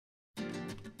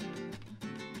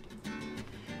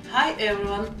Hi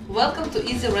everyone, welcome to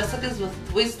Easy Recipes with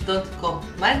Twist.com.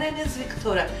 My name is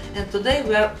Victoria and today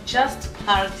we are just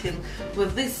partying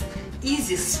with this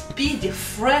easy, speedy,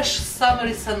 fresh,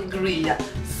 summery sangria.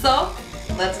 So,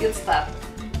 let's get started.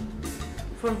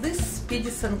 For this speedy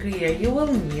sangria you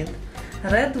will need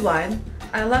red wine,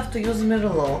 I love to use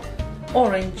Merlot,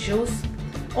 orange juice,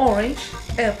 orange,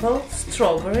 apple,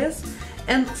 strawberries,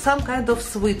 and some kind of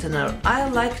sweetener. I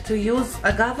like to use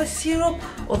agave syrup,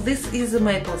 or this is a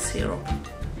maple syrup.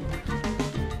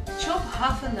 Chop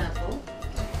half an apple.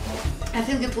 I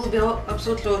think it will be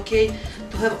absolutely okay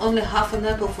to have only half an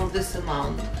apple for this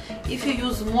amount. If you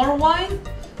use more wine,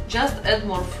 just add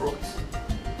more fruits.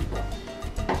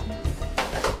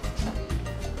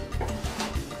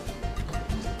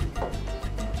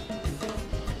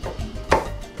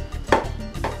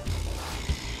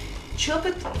 Chop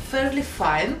it fairly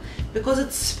fine, because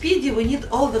it's speedy, we need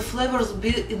all the flavors to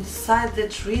be inside the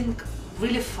drink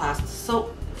really fast,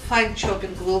 so fine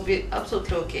chopping will be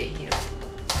absolutely okay here.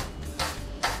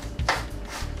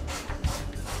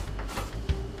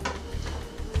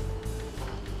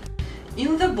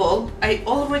 In the bowl I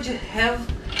already have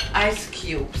ice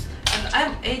cubes and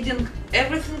I'm adding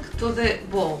everything to the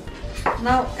bowl.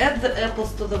 Now add the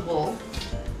apples to the bowl.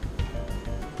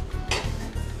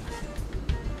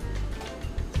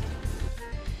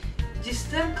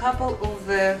 Disturb a couple of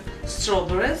the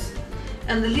strawberries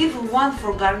and leave one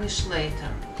for garnish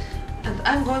later. And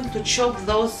I'm going to chop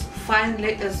those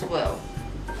finely as well.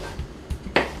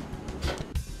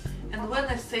 And when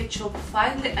I say chop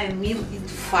finely, I mean it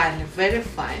finely, very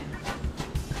fine.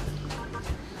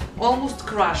 Almost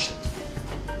crush it.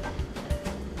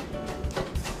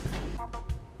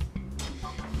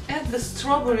 Add the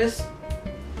strawberries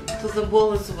to the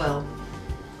bowl as well.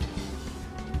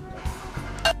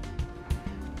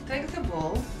 Take the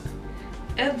bowl,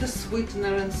 add the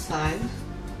sweetener inside,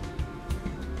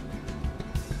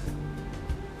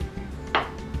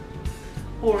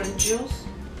 orange juice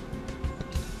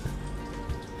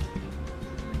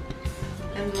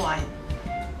and wine.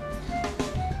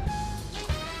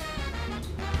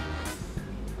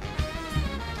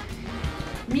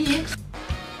 Mix.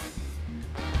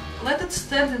 Let it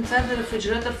stand inside the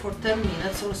refrigerator for 10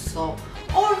 minutes or so,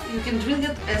 or you can drink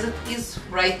it as it is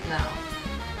right now.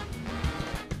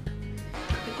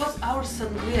 Because our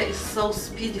sangria is so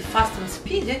speedy, fast and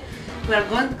speedy,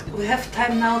 we have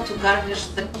time now to garnish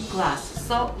the glass.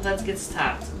 So let's get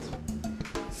started.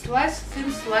 Slice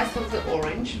thin slice of the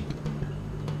orange.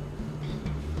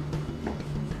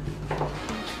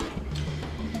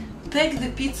 Take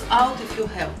the pits out if you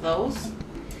have those,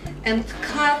 and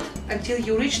cut until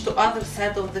you reach the other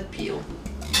side of the peel,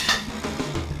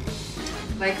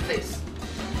 like this.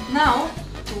 Now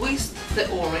twist the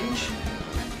orange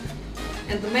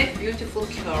and make beautiful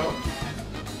curl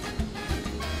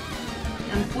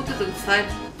and put it inside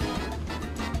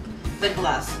the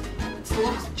glass. It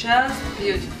looks just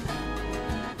beautiful.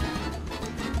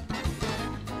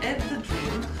 Add the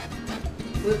drink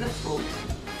with the fruit.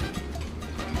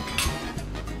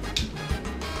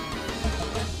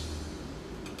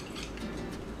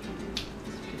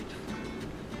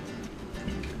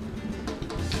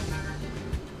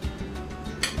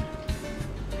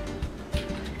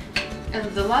 And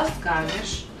the last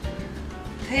garnish,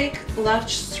 take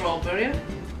large strawberry,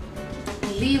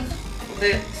 leave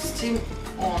the steam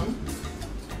on,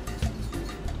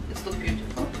 it looks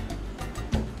beautiful,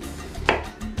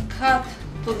 cut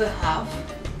to the half,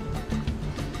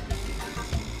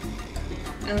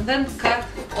 and then cut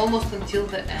almost until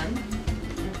the end,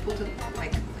 and put it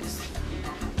like this.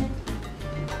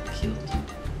 Cute.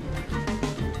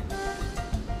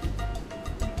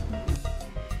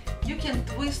 You can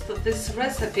twist this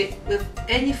recipe with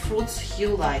any fruits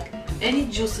you like, any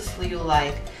juices you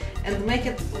like, and make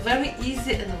it very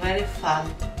easy and very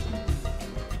fun.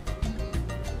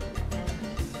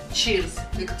 Cheers,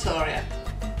 Victoria!